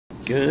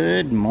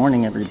Good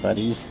morning,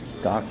 everybody.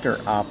 Dr.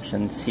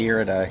 Options here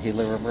at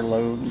Gila River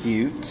Lone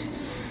Butte.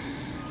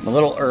 I'm a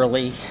little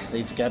early.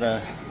 They've got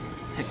to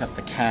pick up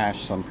the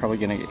cash, so I'm probably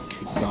going to get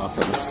kicked off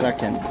in a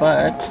second.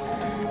 But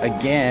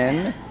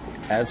again,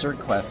 as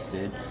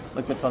requested,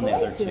 look what's on the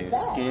other two: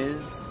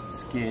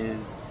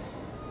 Skizz,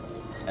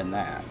 and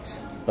that.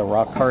 The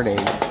Rock Hard 8.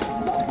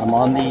 I'm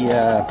on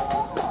the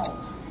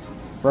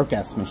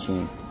broadcast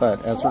machine,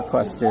 but as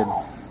requested,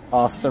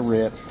 off the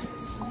rip,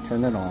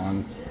 turn it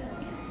on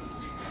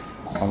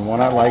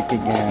what I like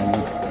again.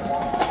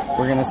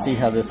 We're gonna see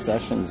how this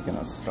session's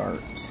gonna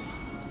start.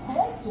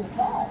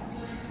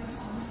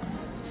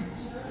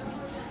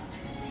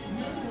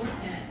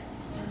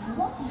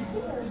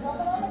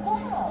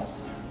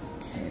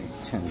 Okay,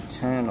 10,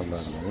 10,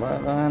 11,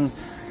 11.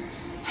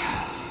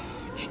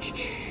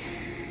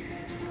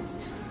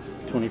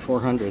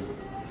 2400.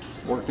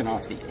 Working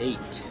off the 8.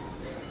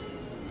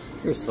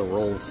 Here's the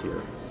rolls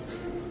here.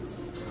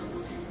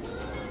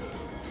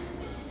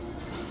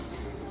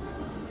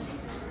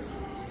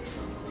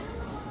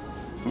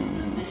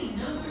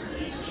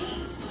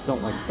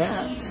 Don't like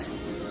that.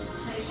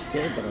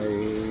 Okay, but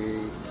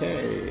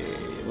okay,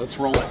 let's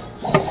roll it.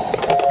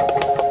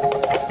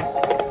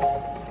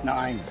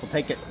 9. We'll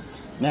take it.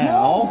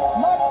 Now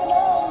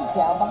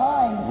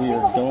we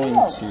are going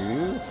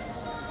to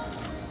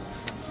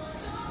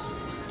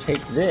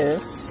take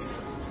this,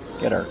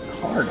 get our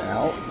card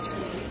out,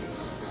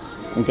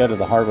 and go to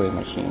the hardware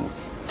machine.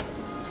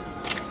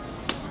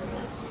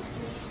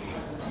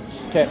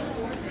 Okay,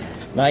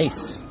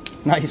 nice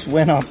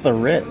win off the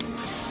rip.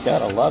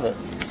 Gotta love it.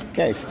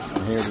 Okay,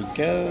 here we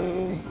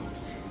go.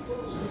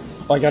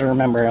 Well, I gotta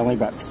remember I only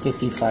bought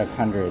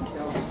 5,500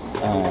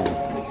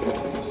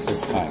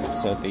 this time,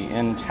 so at the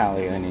end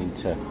tally I need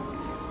to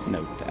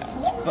note that.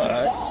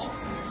 But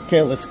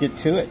okay, let's get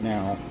to it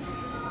now.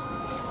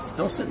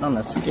 Still sitting on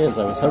the Skizz.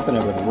 I was hoping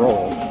it would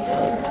roll,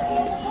 but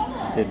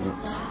it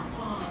didn't.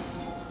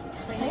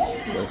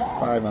 Go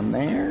 5 on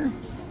there.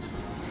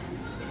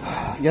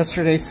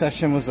 Yesterday's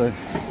session was a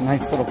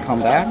nice little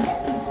comeback.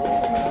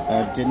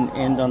 Didn't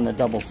end on the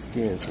double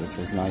Skizz, which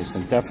was nice,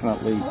 and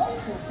definitely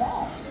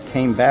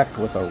came back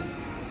with a,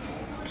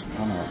 I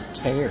don't know,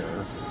 tear.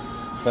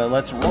 But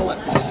let's roll it.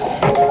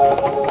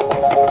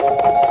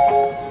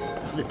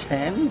 The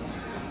 10?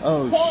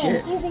 Oh 10,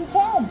 shit. Easy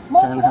 10.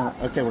 Turn her.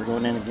 Okay, we're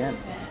going in again.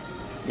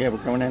 Yeah, we're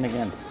going in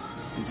again.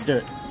 Let's do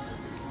it.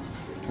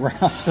 We're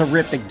off the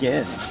rip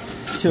again.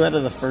 2 out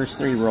of the first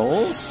 3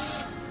 rolls.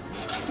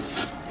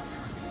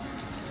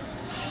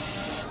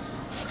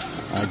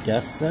 I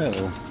guess so.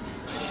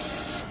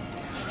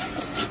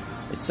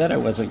 I said I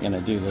wasn't going to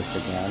do this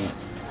again.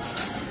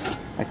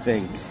 I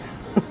think.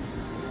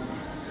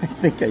 I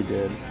think I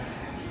did.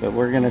 But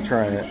we're going to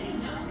try it.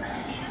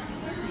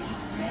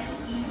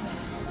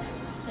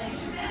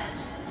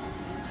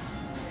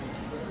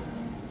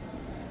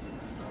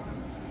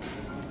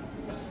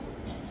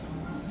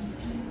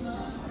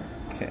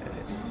 Okay.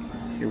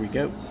 Here we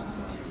go.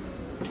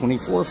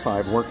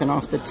 24-5. Working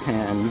off the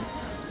 10.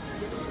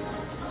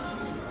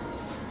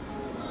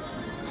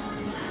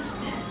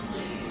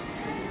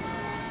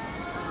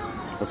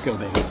 Let's go,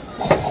 baby.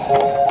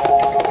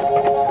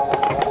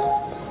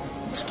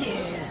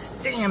 Skizz,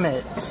 damn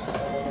it.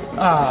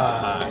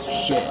 Ah,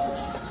 shit.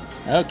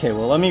 Okay,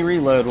 well, let me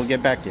reload. We'll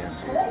get back in.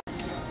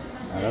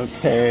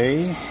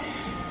 Okay.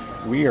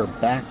 We are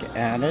back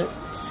at it.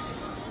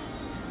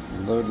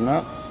 Loading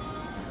up.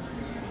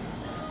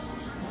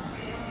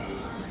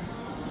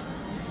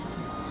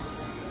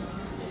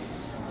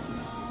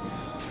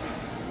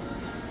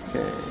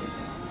 Okay.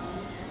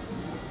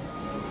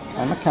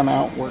 I'm gonna come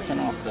out working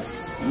off this.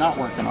 Not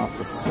working off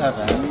the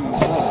 7.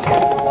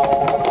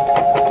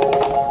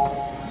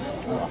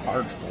 Oh, a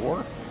hard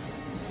 4.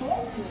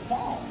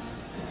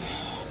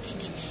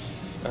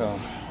 Oh,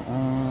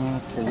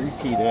 okay,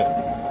 repeat it.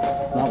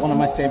 Not one of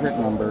my favorite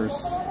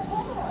numbers.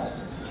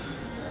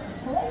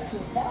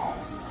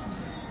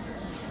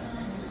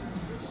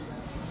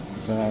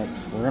 But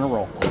we're gonna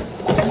roll.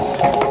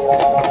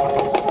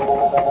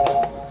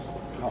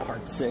 Oh,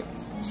 hard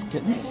 6.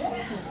 Goodness.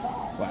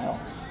 Wow.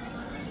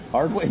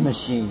 Hardware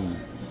machine.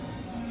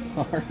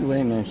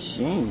 Hardware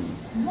machine.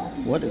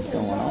 What is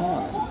going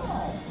on?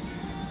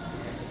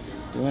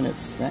 Doing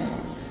its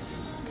thing.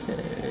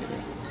 Okay.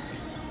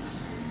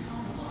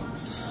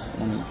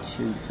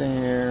 22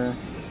 there.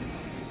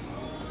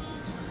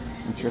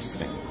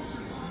 Interesting.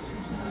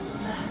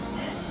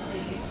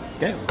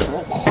 Okay, let's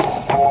roll.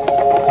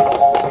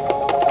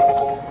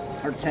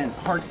 Hard 10.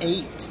 Hard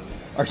 8.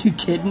 Are you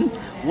kidding?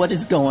 What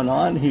is going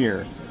on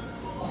here?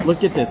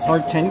 Look at this.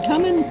 Hard 10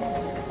 coming?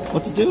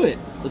 Let's do it.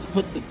 Let's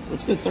go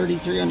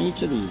 33 on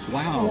each of these.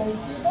 Wow.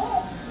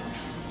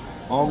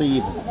 All the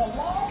evens.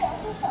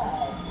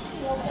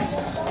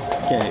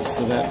 Okay,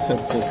 so that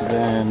puts us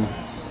then.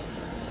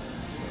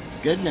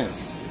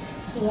 Goodness.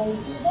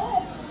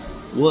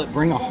 Will it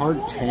bring a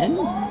hard 10?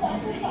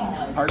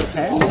 Hard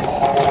 10?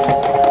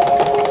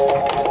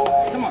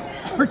 Come on.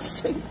 Hard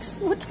 6.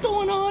 What's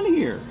going on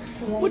here?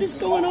 What is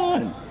going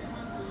on?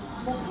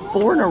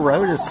 4 in a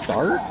row to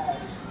start?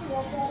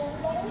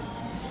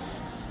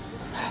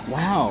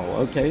 Wow,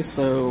 okay,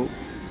 so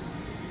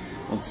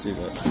let's do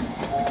this.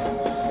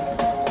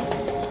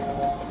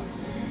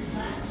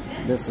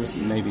 This is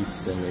maybe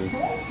silly,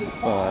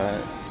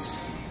 but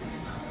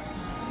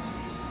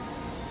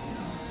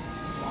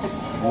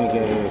let me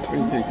go 3,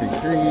 3, 3,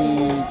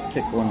 3,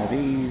 kick one of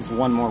these,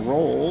 one more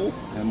roll,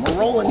 and we're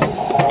rolling.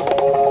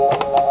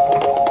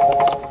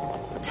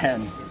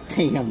 10,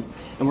 damn,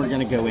 and we're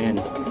gonna go in.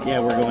 Yeah,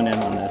 we're going in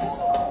on this.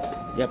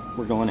 Yep,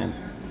 we're going in.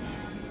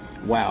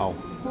 Wow.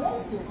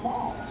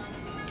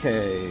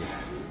 Okay.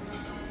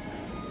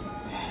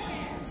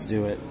 Let's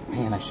do it.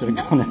 Man, I should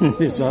have gone into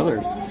these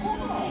others.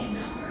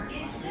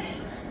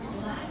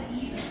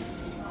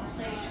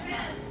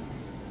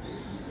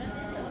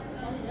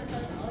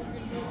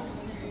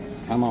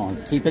 Come on,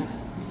 keep it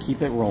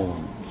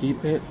rolling.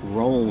 Keep it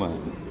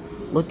rolling.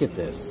 Look at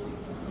this.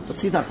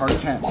 Let's see that hard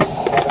 10.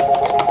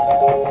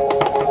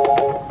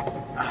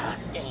 Ah,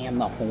 damn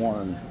the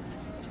horn.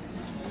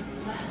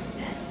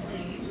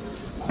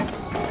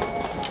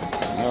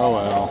 Oh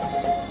well.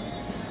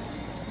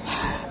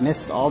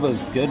 Missed all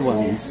those good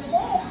ones,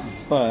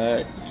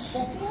 but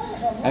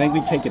I think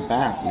we take it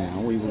back now.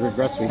 We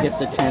regress. We hit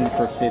the 10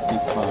 for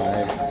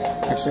 55.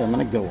 Actually, I'm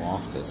going to go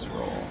off this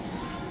roll.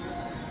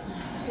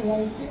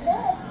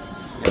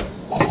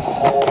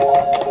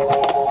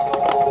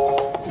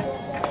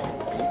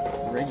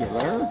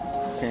 Regular.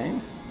 Okay.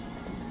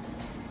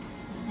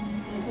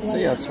 So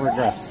yeah, let's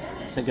regress.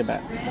 Take it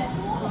back.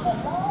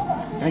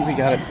 I think we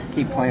got to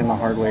keep playing the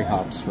hard way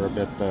hops for a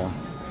bit, though.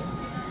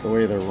 The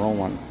way they're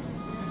rolling.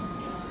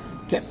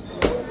 Okay.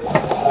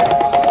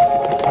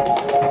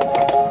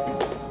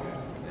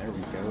 There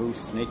we go.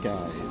 Snake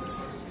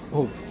eyes.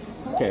 Oh,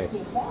 okay.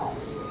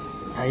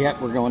 Yeah,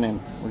 we're going in.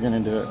 We're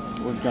going to do it.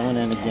 We're going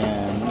in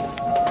again.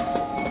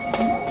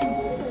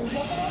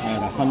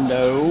 And a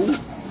hundo.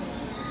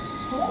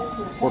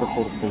 Quarter,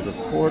 quarter, quarter,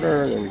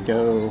 quarter. There we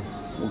go.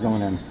 We're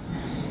going in.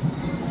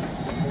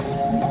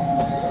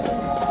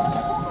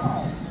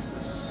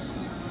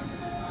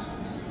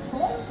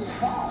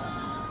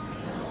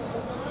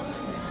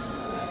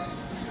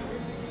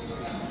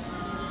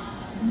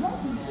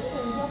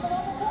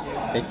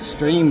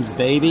 Extremes,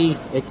 baby.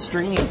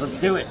 Extremes. Let's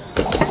do it.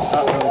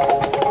 Uh-oh.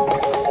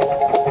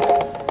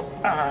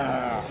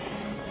 Ah.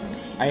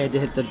 I had to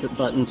hit the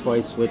button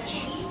twice,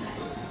 which,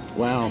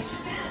 wow.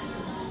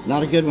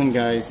 Not a good one,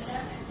 guys.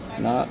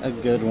 Not a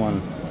good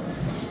one.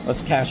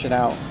 Let's cash it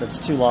out. That's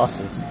 2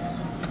 losses.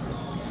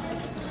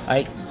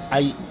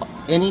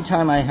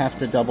 Anytime I have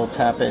to double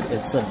tap it,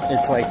 it's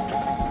like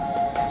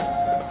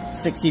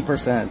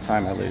 60% of the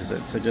time I lose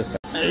it. So just,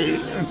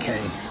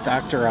 okay.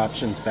 Dr.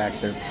 Options back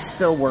there.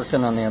 Still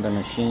working on the other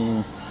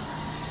machine.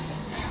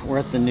 We're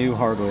at the new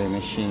hardware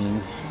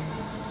machine.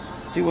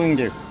 See what we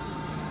can do.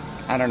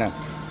 I don't know.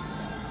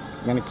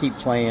 I'm gonna keep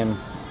playing.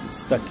 I'm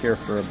stuck here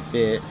for a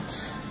bit.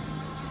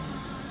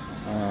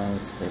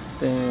 Let's go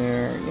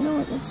there. You know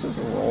what? Let's just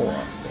roll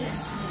off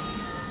this.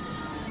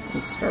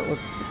 Let's start with,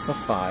 it's a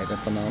 5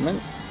 at the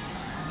moment.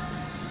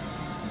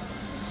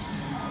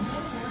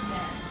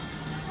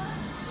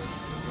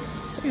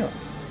 So yeah,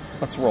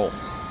 let's roll.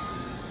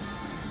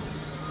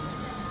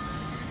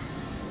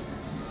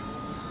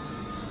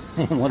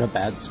 Man, what a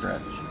bad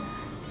stretch.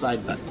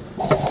 Side button.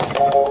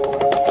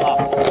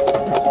 Soft.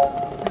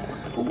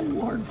 Ooh,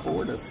 hard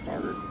 4 to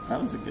start.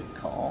 That was a good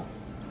call.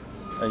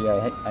 Oh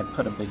yeah, I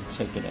put a big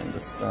ticket in to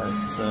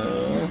start,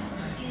 so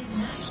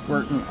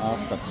squirting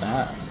off the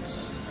bat.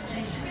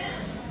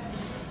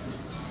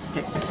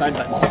 Okay, side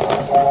button.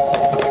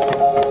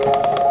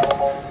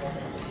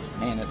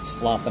 Man, it's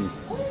flopping.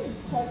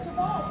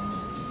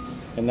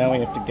 And now we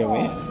have to go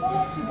in.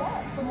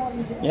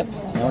 Yep,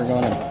 now we're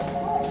going in.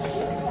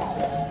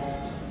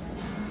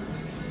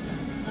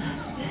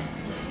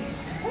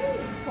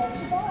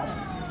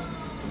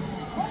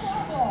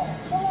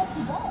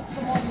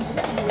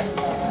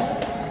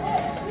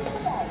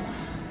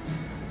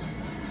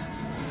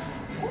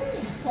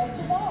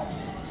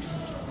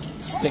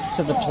 Stick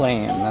to the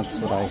plan, that's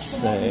what I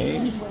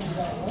say.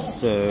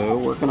 So,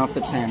 working off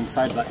the 10,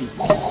 side button.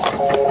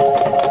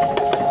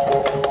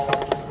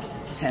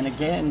 10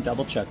 again,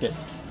 double chuck it.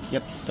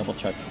 Yep, double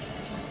chuck.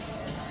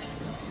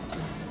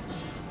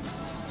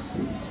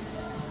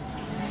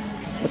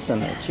 What's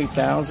in there,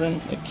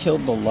 2,000? It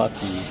killed the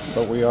lucky,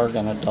 but we are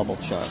gonna double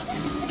chuck.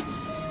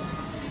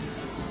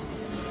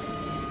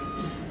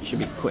 Should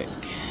be quick.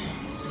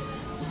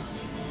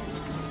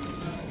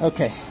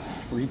 Okay,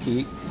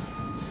 repeat.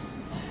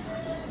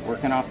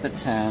 Working off the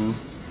 10.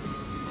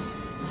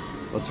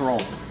 Let's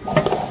roll.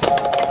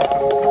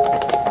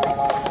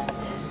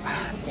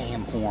 Ah,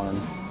 damn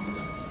horn.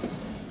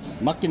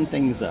 Mucking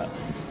things up.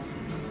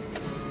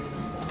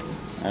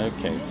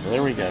 Okay, so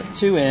there we go.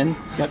 2 in.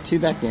 Got 2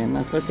 back in.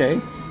 That's okay.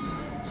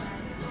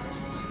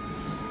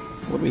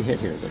 What do we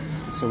hit here?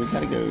 So we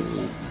gotta go,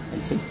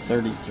 I'd say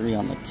 33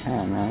 on the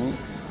 10, right?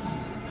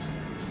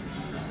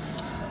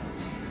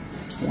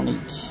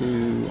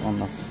 22 on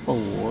the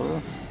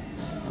 4.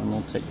 And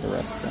we'll take the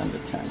rest down to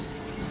 10.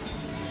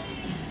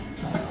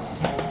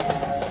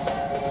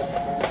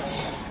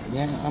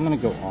 Yeah, I'm gonna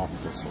go off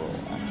this roll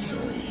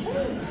actually.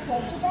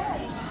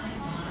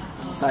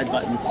 Side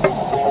button.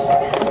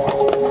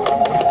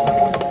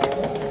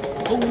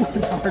 Oh,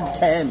 hard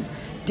 10.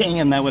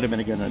 Damn, that would have been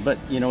a good one. But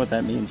you know what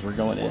that means? We're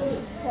going in.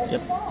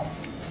 Yep.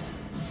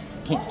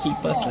 Can't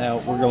keep us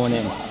out. We're going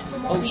in.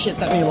 Oh shit,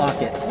 that may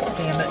lock it.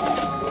 Damn it.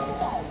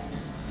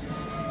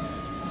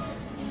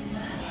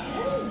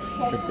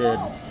 It did.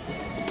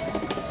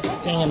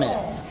 Damn it.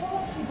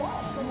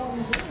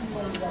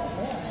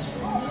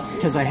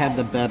 Because I had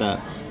the bet up.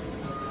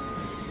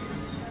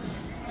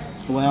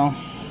 Well,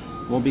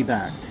 we'll be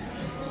back.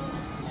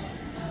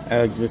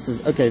 This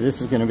is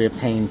going to be a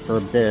pain for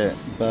a bit,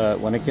 but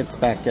when it gets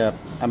back up,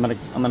 I'm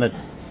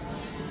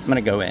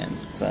gonna go in.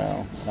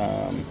 So,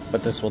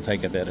 but this will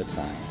take a bit of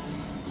time.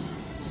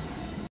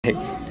 Okay,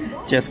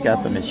 just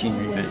got the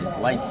machinery,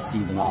 but lights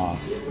even off.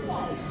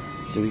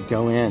 Do we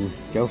go in?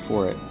 Go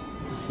for it.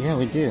 Yeah,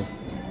 we do.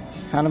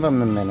 Kind of a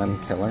momentum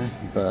killer,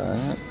 but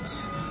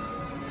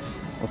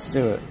let's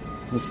do it.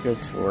 Let's go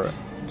for it.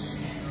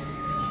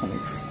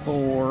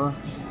 24.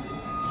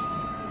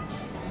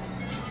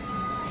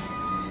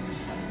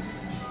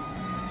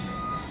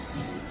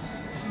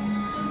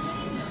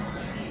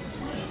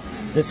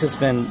 This has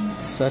been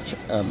such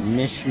a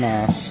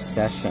mishmash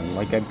session.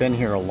 Like, I've been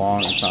here a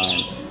long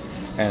time,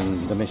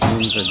 and the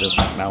machines are just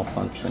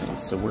malfunctioning.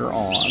 So we're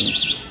on,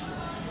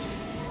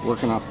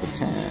 working off the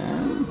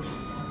 10,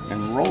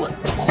 and roll it.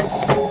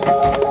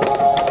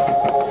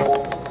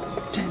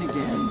 10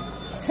 again.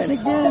 10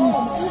 again.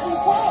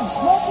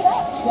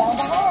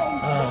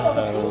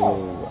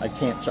 Oh, I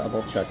can't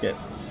double check it.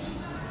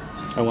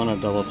 I want to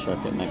double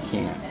check it, and I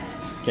can't.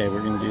 Okay,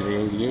 we're going to do the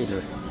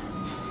 88er.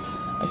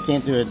 I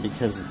can't do it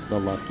because the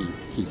lucky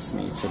keeps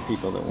me, so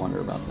people that wonder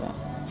about that.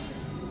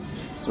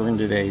 So we're going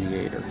to do the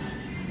 88er.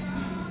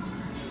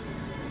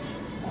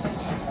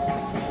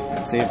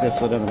 See if this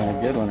would have been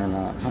a good one or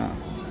not, huh?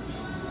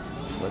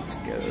 Let's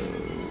go.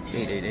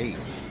 888.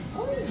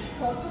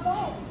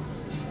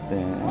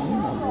 Then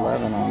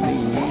 11 on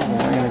these,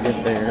 and we're going to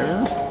get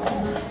there.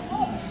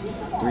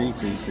 3,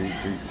 3, 3,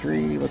 3,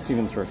 3. Let's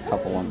even throw a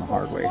couple on the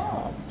hard way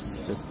hops,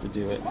 just to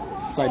do it.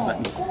 Side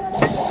button.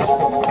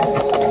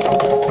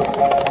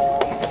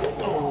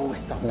 Oh,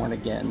 with the horn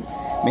again.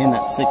 Man,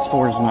 that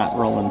 6-4 is not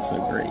rolling so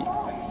great.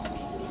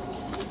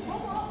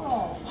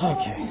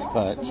 Okay,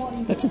 but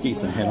that's a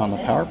decent hit on the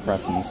power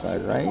pressing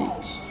side,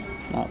 right?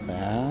 Not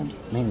bad.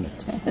 Man, the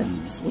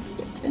 10s. Let's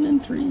go 10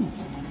 and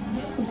 3s.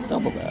 Let's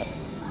double that.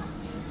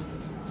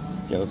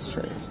 Okay, let's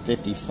try this.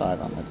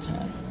 55 on the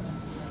 10.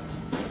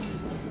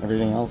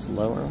 Everything else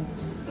lower.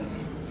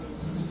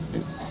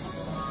 Oops.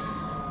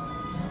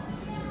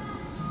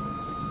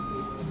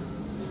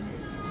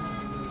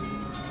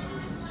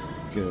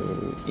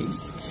 Go 8.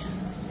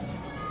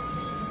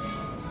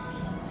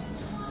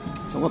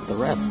 Fill up the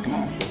rest, come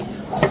on.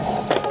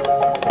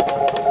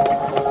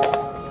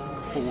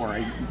 4.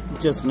 I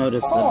just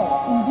noticed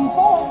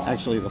that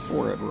actually the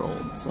 4 had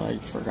rolled, so I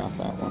forgot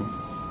that one.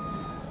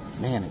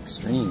 Man,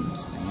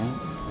 extremes, man.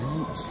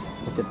 Right?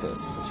 Look at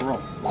this. Let's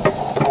roll.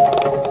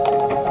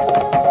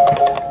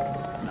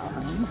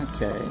 9.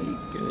 Okay,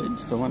 good.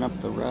 Filling up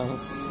the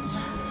rest.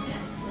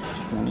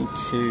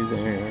 22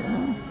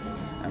 there.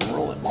 And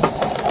roll it.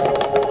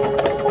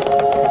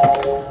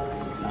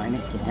 9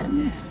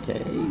 again.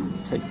 Okay,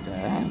 take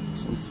that.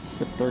 Let's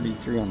put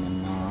 33 on the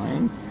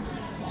 9.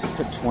 Let's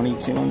put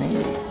 22 on the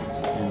 8.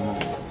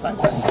 And side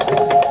button.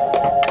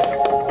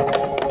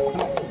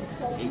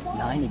 8,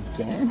 9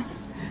 again.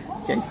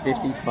 Okay,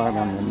 55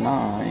 on the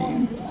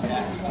 9.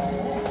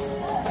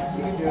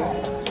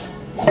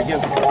 There we go.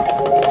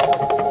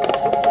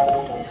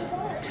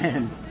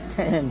 10.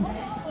 10.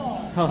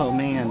 Oh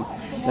man,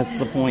 that's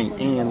the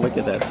point. And look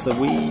at that. So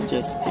we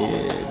just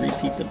did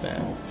repeat the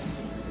bet.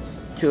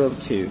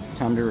 202.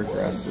 Time to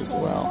regress as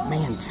well.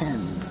 Man,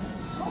 10.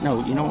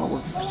 No, you know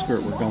what? Screw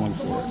it. We're going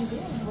for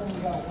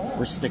it.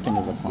 We're sticking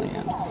to the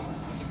plan.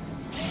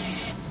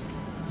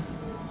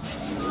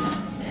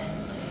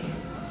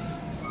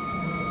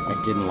 I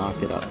didn't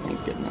lock it up,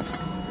 thank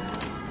goodness.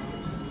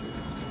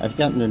 I've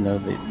gotten to know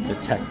the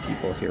tech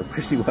people here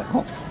pretty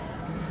well.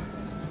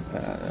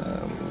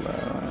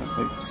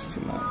 Oops,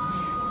 too much.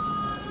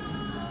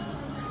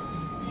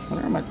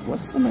 Wonder how much,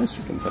 what's the most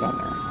you can put on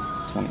there?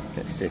 20,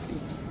 okay, 50.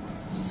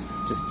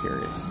 Just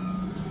curious.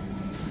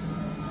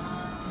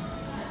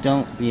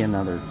 Don't be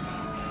another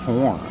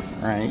horn,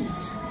 right?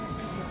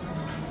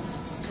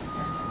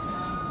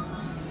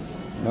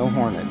 No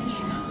hornage.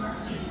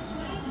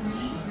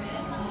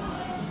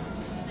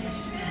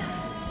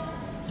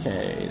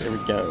 Okay, there we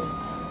go.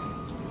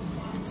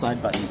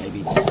 Side button,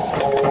 baby. 5,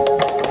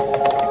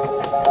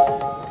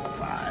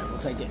 we'll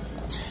take it.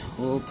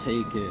 We'll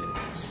take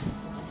it.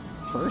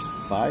 First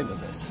 5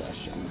 of this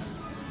session.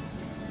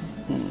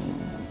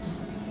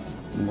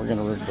 And we're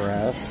gonna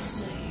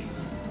regress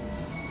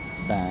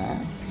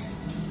back.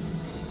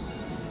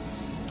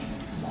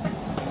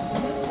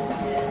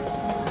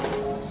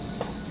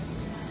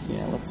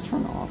 Yeah, let's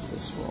turn off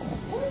this roll.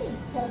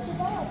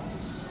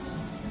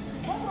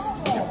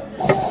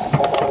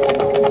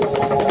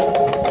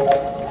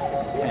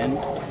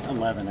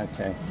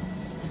 Okay.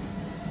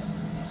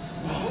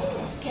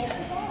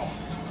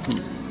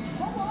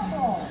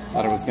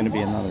 Thought it was going to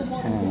be another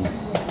 10.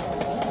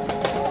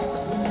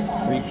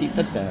 Repeat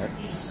the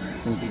bets.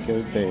 And we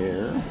go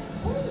there.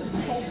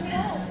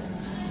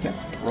 Okay,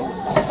 roll it.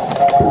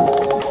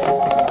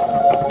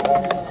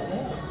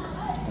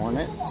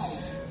 Hornet.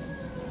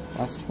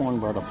 Last horn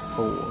brought a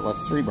 4.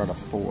 Last 3 brought a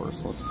 4,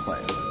 so let's play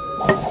it.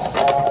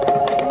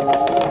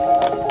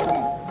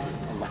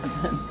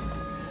 11.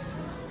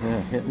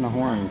 Yeah, hitting the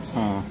horns,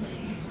 huh?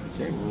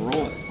 Okay, roll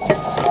it.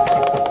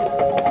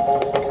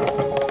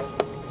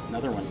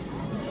 Another one.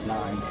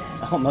 9.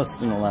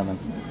 Almost an 11.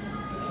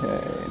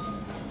 Okay.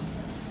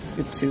 Let's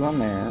get 2 on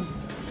there.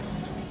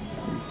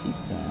 Repeat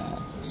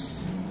that.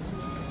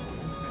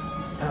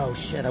 Oh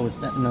shit, I was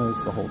betting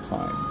those the whole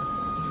time.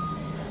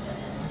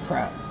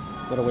 Crap.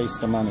 What a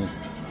waste of money.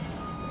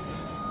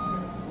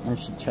 I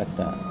should check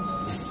that.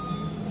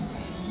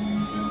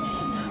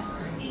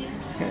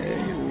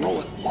 Okay,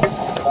 roll it.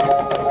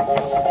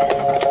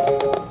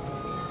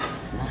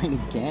 9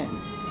 again.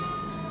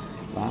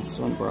 Last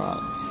one brought.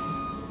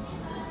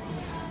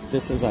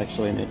 This is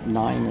actually,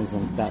 9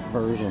 isn't that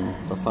version.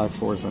 The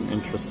 5-4 is an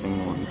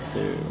interesting one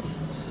too.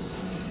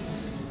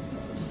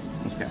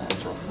 Okay,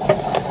 let's roll.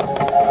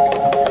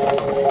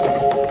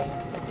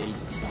 8.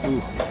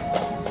 Ooh.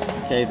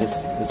 Okay,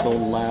 this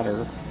old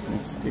ladder.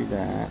 Let's do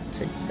that.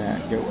 Take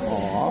that, go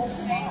off.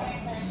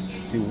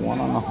 Do 1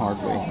 on the hard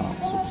way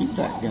hop. So keep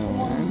that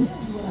going.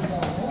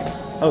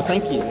 Oh,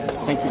 thank you.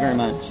 Thank you very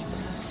much.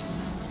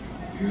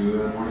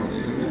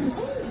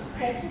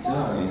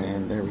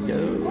 And there we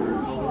go.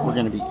 We're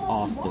going to be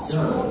off this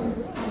roll.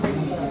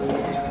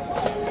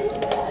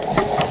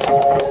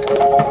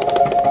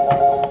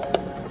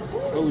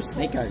 Oh,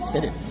 Snake Eyes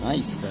hit it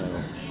nice,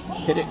 though.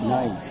 Hit it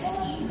nice.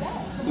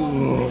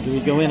 Ooh, do we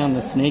go in on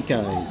the Snake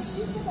Eyes?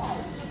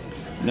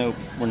 Nope,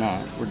 we're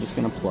not. We're just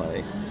going to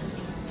play.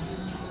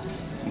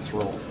 Let's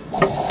roll.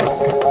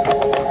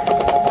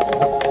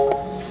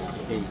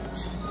 8.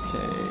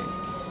 Okay.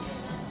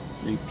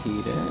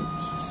 Repeat it.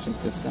 Just take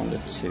this down to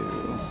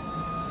 2.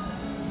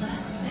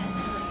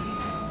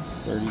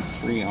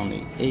 33 on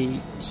the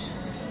 8.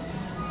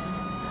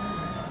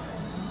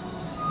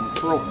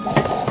 Let's roll.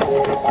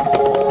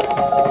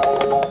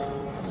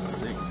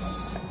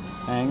 6.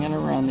 Hanging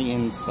around the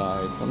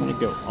insides. I'm going to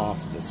go off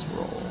this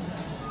roll.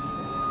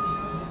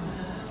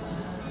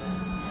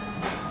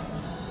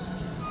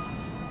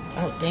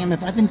 Oh, damn,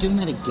 have I been doing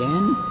that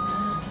again?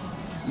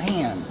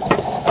 Man.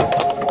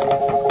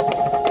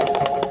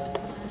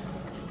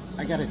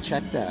 I gotta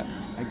check that.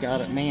 I got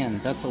it. Man,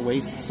 that's a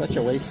waste, such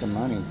a waste of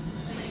money.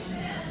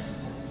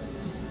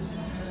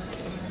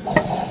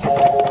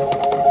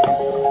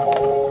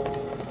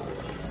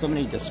 So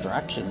many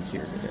distractions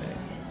here today.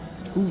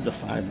 Ooh, the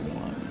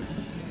 5-1.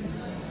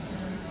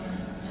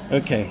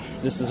 Okay,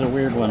 this is a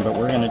weird one, but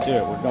we're gonna do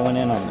it. We're going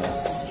in on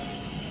this.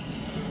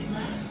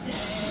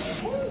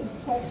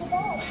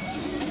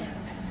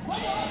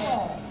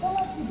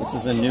 This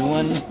is a new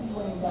one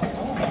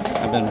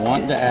I've been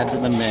wanting to add to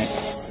the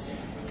mix.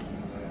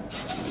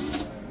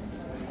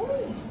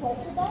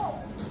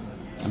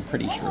 I'm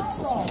pretty sure it's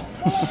this one.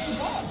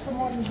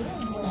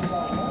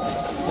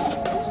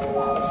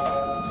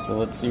 So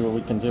let's see what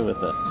we can do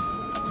with it.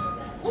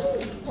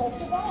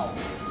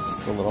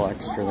 Just a little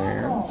extra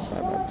there.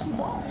 Bye, bye, bye,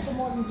 bye.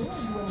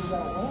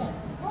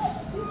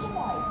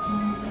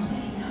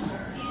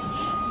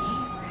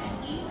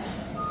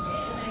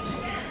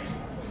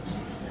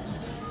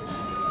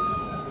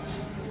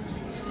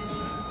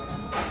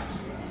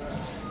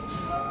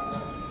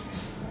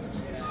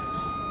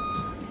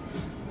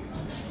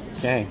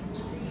 Okay,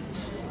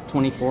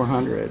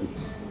 2,400.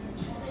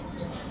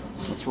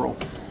 Let's roll.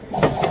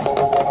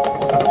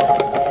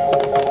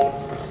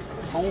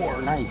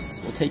 4, nice.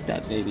 We'll take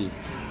that, baby.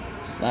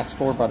 Last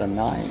 4 brought a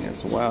 9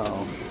 as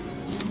well.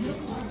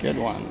 Good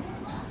one.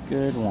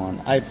 Good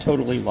one. I've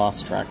totally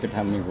lost track of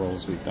how many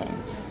rolls we've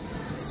done.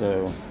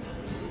 So,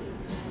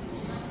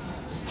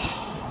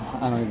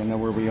 I don't even know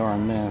where we are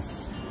on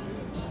this.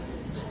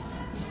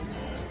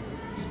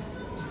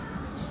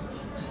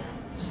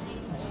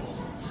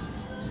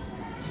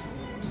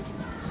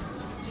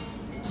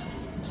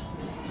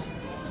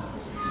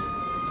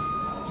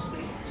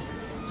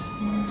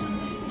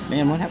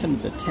 Man, what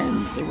happened to the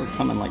 10s? They were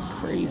coming like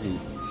crazy.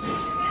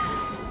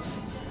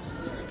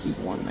 Let's keep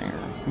 1 there.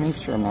 Make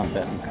sure I'm not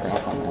betting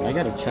crap on that. I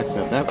gotta check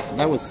that.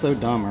 That was so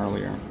dumb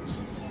earlier.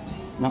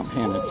 Not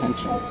paying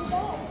attention.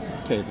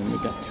 Okay, then we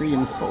got 3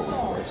 and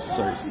 4.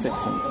 Sorry,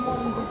 6 and 4.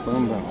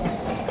 Boom, boom.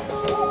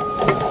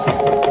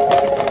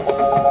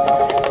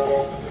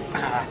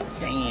 Ah,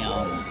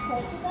 damn.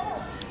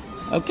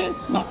 Okay,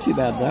 not too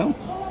bad though.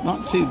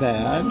 Not too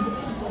bad.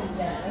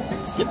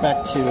 Let's get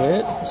back to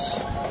it.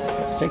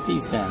 Take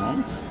these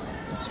down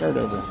and start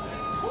over.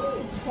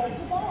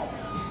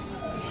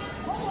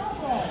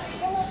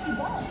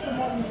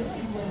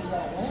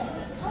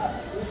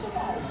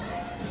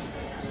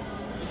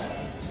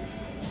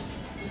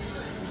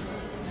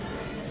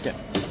 Okay.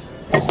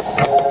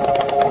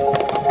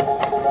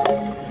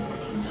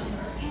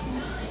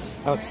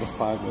 Oh, it's the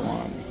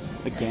 5-1.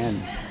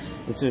 Again.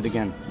 Let's do it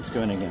again. Let's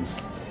go in again.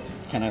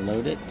 Can I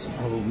load it?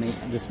 Oh,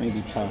 this may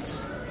be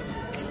tough.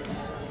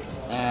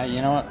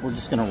 You know what? We're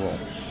just going to roll.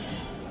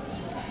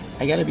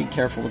 I got to be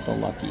careful with the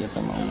lucky at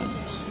the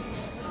moment.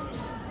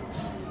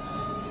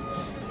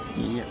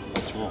 Yeah,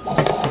 let's roll.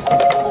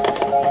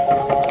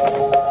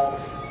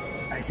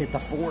 I hit the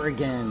 4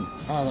 again.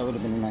 Oh, that would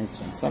have been a nice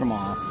one. Set them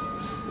off.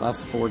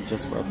 Last 4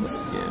 just brought the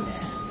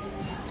Skizz.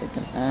 Take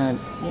an ad.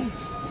 Yeah.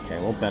 Okay,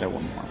 we'll bet it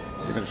one more.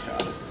 Give it a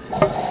shot.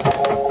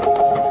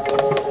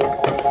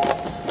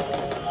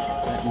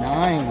 At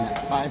 9,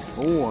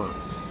 5-4.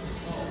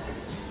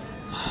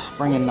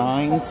 Bringing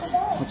 9s.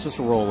 Let's just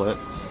roll it.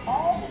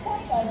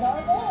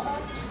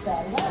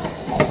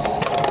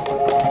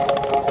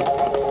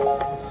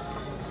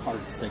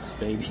 Heart 6,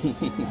 baby.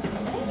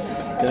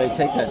 Did I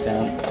take that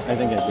down? I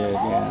think I did,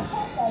 yeah.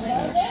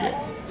 Oh, shit.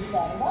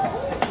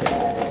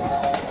 Okay.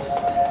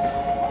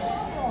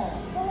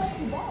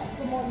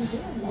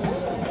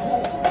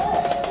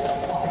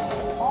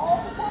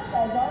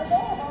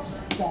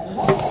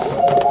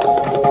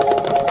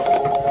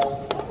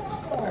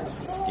 There's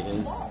the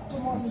Skizz.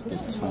 That's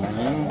good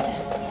timing.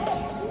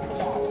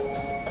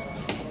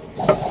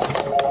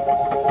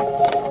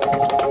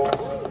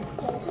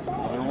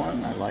 Another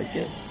one. I like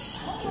it.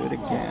 Do it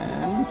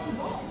again.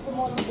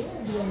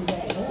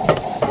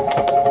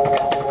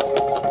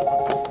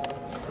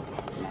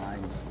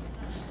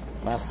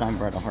 Last time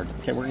brought a heart.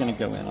 Okay, we're gonna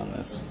go in on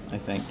this. I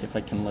think if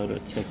I can load a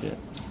ticket.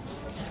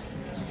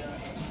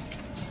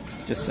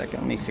 Just a second.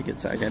 Let me figure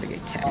this out. I gotta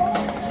get cat.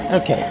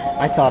 Okay,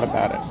 I thought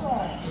about it.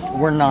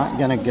 We're not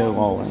gonna go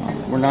all in on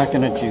it. We're not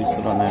gonna juice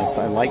it on this.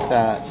 I like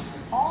that.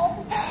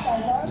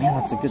 Man,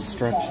 that's a good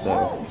stretch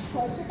though.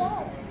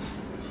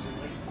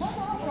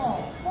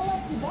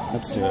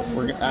 Let's do it.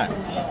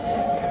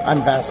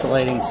 I'm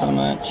vacillating so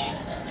much.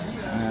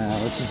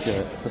 Let's just do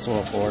it. Let's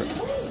roll for it.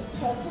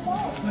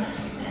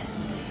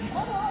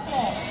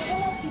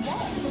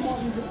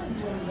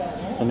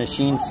 The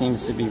machine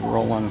seems to be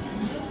rolling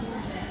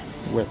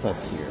with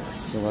us here,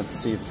 so let's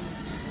see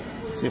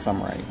if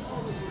I'm right.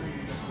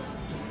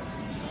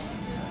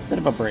 Bit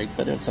of a break,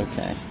 but it's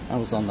okay. I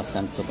was on the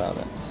fence about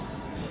it.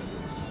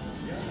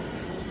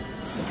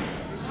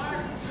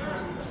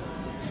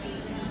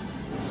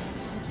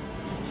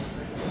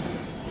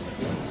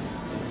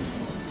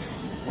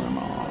 Worm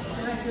off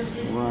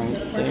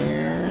right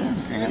there,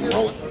 and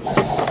roll it.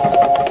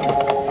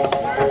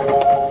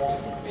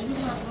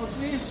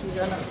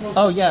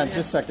 Oh yeah, just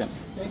a second.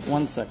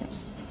 1 second.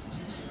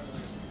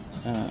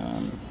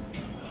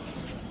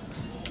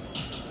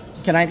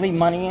 Can I leave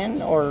money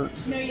in, or?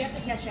 No, you have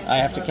to cash out. I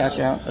have to cash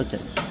out? Okay.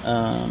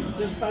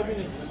 Just 5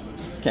 minutes.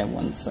 Okay,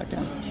 1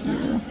 second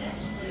here.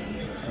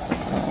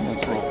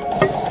 Let's roll.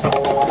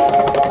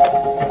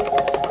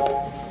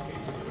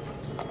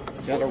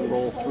 It's got to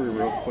roll through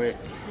real quick.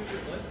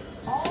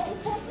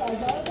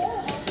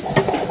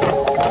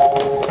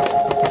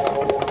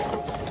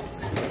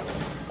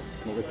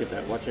 Well, look at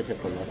that. Watch it hit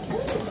the lucky.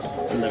 It's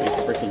going to be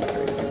freaking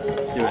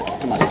crazy. Do it.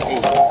 Come on. 8,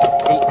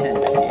 10,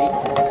 baby.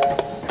 8, 10.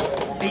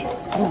 8.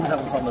 Oh,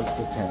 that was almost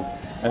the 10.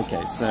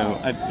 Okay, so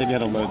they've got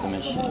to load the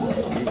machine,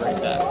 so I'll be right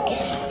back.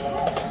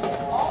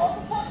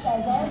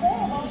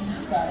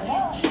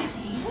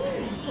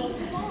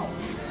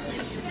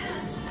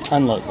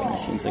 Unload the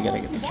machines, I gotta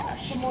get the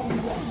cash.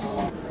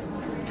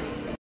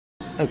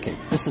 Okay,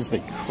 this has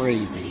been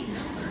crazy.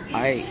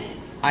 I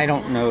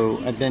don't know,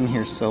 I've been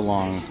here so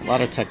long, a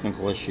lot of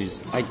technical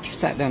issues. I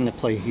sat down to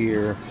play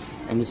here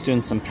and was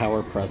doing some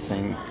power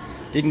pressing.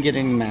 Didn't get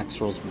any max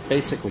rolls, but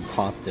basically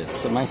caught this.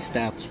 So my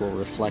stats will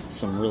reflect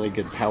some really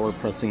good power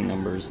pressing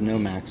numbers, no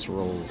max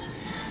rolls.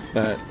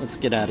 But let's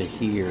get out of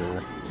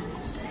here.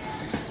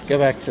 Go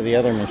back to the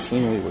other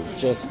machine we were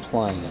just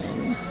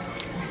playing.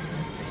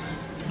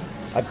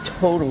 I've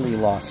totally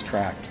lost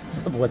track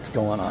of what's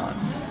going on.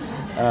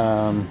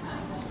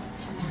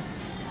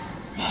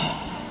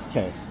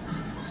 Okay,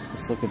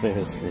 let's look at the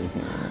history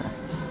here.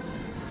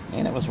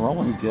 And it was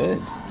rolling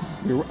good.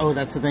 Oh,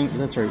 that's the thing.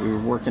 That's right. We were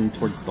working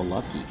towards the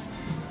lucky.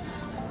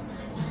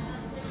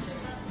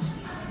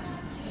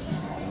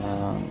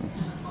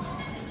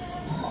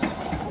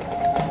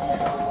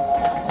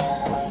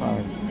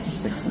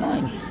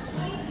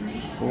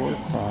 4,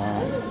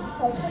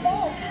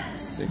 5,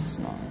 6,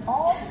 9,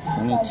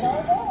 22,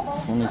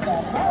 22,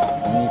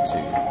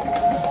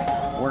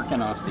 22.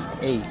 Working off the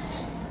 8,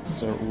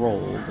 so it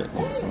rolled, it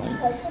looks like.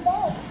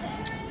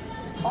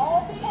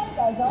 4,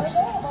 6.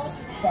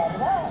 I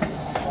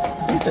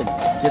think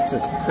that gets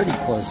us pretty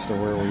close to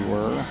where we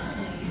were.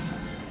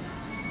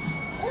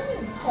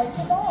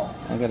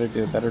 I gotta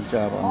do a better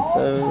job on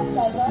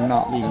those,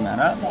 not leaving that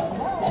up.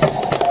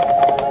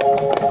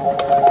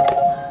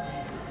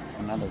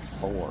 Another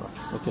 4.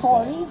 Look at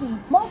that.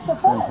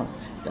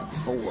 That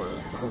 4.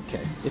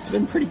 Okay. It's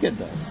been pretty good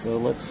though, so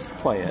let's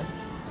play it.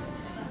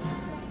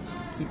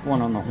 Keep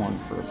one on the horn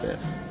for a bit.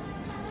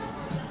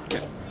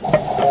 Okay.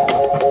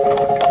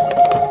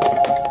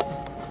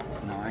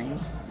 9.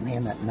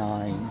 Man, that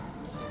 9.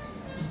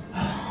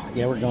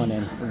 Yeah, we're going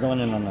in. We're going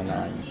in on the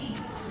 9.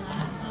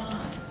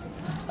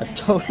 I've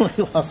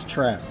totally lost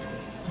track.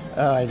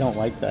 I don't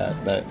like that,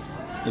 but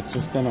it's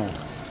just been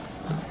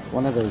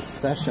one of those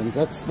sessions.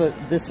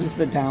 This is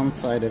the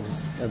downside of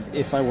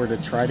if I were to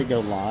try to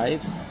go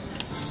live.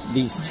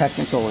 These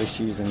technical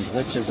issues and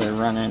glitches I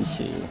run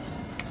into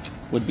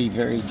would be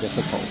very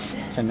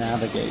difficult to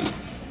navigate.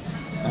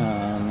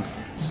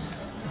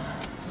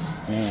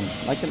 Man,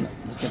 look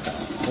at that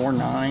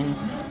 4-9.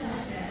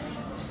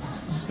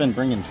 It's been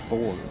bringing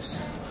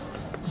 4s.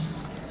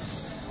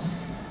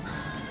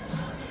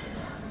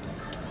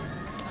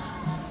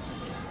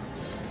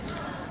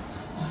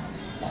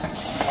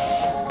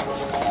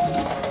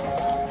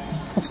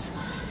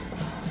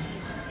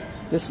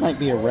 This might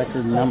be a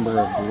record number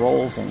of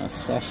rolls in a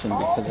session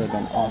because I've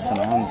been off and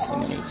on so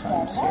many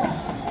times here.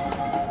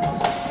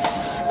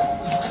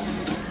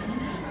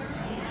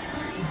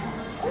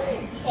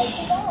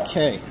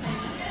 Okay.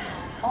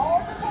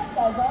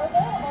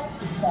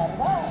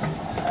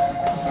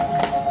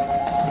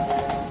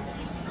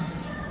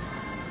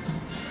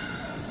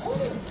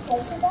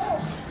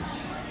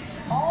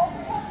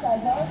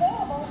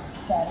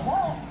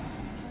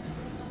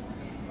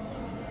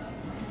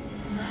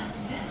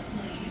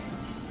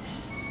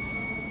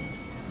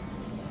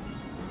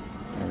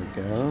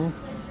 Go.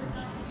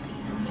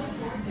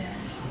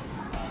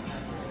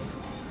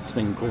 It's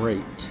been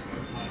great.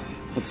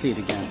 Let's see it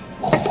again.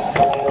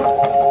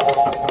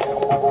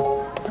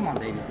 Come on,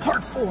 baby.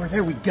 Card 4.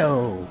 There we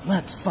go.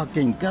 Let's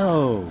fucking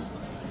go.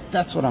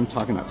 That's what I'm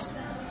talking about.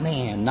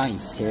 Man,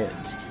 nice hit.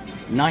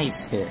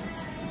 Nice hit.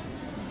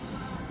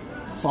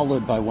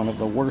 Followed by one of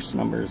the worst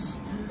numbers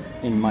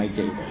in my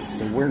data.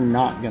 So we're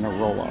not going to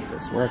roll off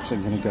this. We're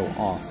actually going to go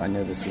off. I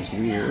know this is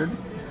weird.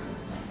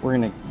 We're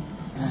going to...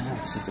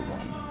 let's just do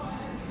 1.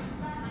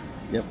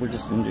 Yep, we're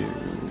just going to do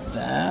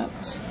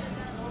that.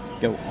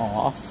 Go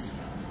off.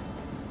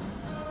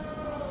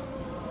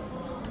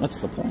 What's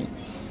the point?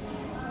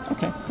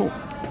 Okay, cool.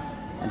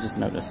 I just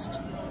noticed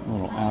a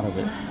little out of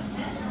it.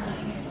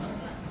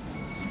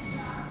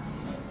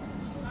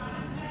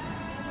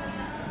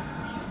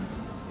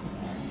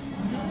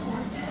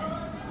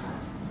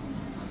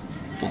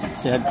 Okay,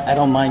 see, I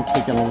don't mind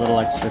taking a little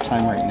extra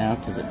time right now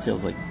because it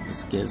feels like the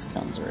Skizz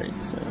comes, right?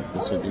 So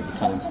this would be the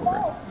time for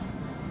it.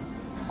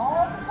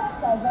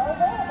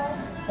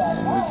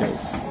 And we go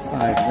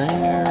 5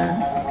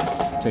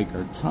 there. Take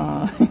our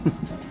time.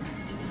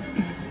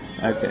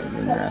 Okay,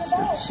 then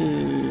raster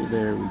 2.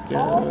 There we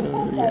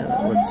go. Yeah,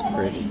 that looks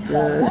pretty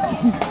good.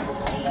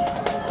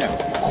 Go.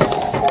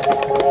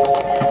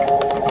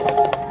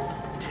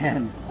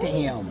 10.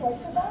 Damn.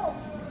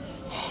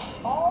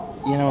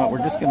 You know what? We're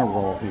just gonna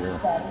roll here.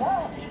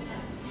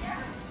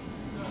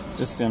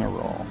 Just in a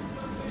roll.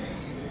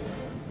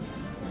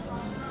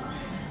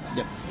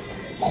 Yep.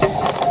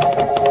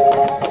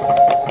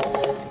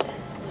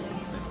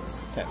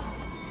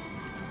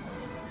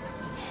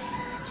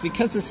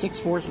 Because the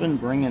 6-4's been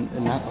bringing,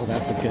 and that, oh,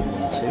 that's a good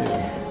one too.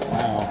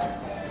 Wow.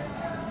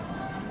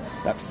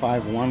 That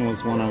 5-1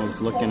 was one I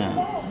was looking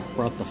at.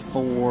 Brought the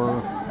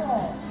 4.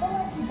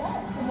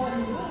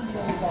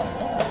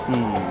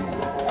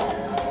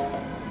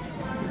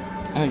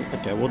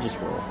 Okay, we'll just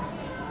roll.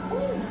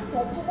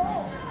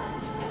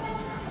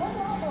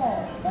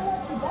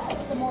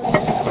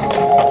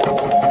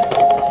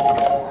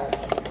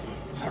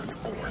 Hard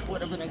 4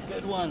 would have been a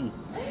good one.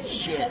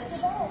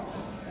 Shit.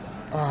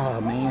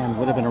 Oh man,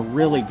 would have been a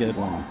really good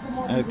one.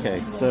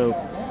 Okay, so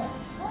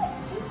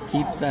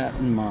keep that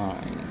in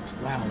mind.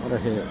 Wow, what a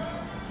hit.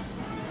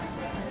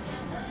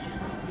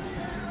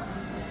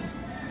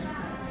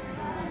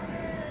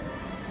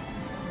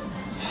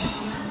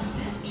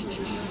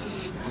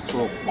 Let's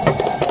roll.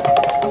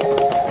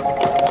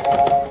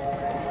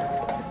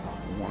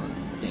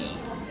 1. Damn.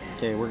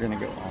 Okay, we're gonna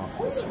go off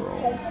this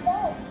roll.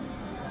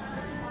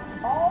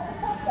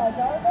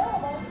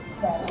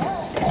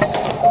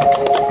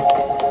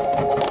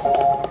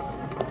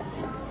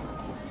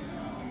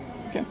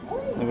 Okay,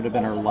 that would have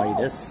been our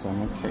lightest, so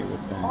I'm okay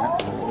with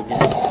that. Roll again.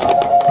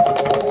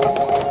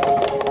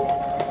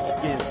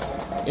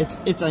 Skizz.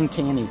 It's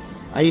uncanny.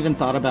 I even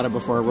thought about it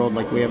before I rolled,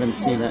 like we haven't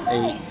seen an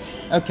 8.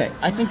 Okay,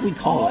 I think we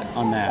call it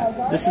on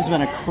that. This has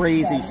been a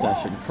crazy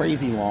session,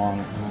 crazy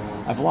long.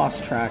 I've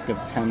lost track of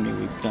how many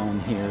we've done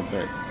here,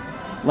 but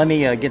let me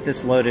get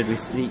this loaded. We'll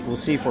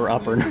see if we're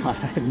up or not.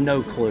 I have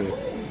no clue.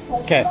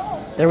 Okay,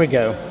 there we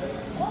go.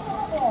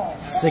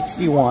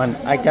 61.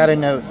 I got a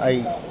note.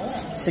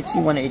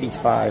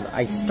 6185.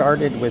 I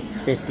started with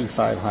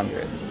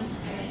 5,500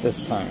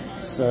 this time,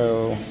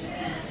 so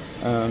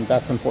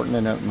that's important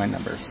to note in my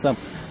numbers. So,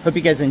 hope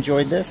you guys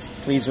enjoyed this.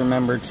 Please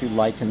remember to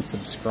like and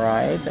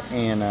subscribe,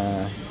 and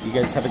you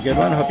guys have a good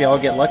one. Hope you all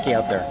get lucky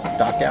out there.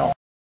 Doc out.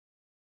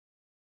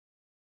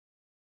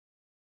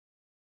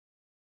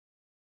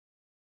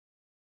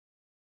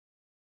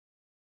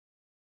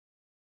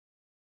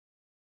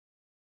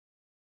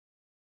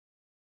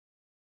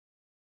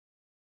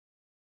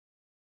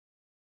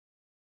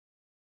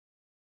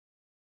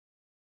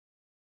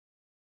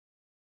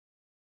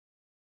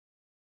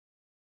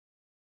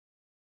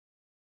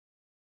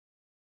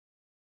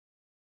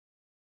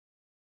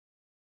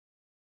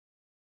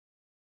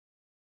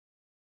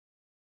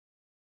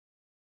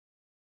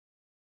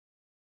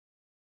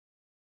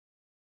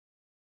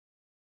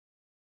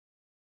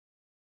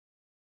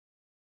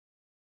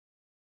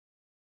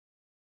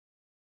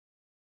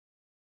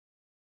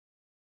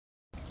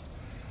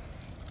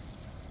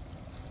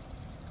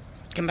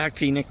 Come back,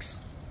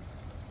 Phoenix.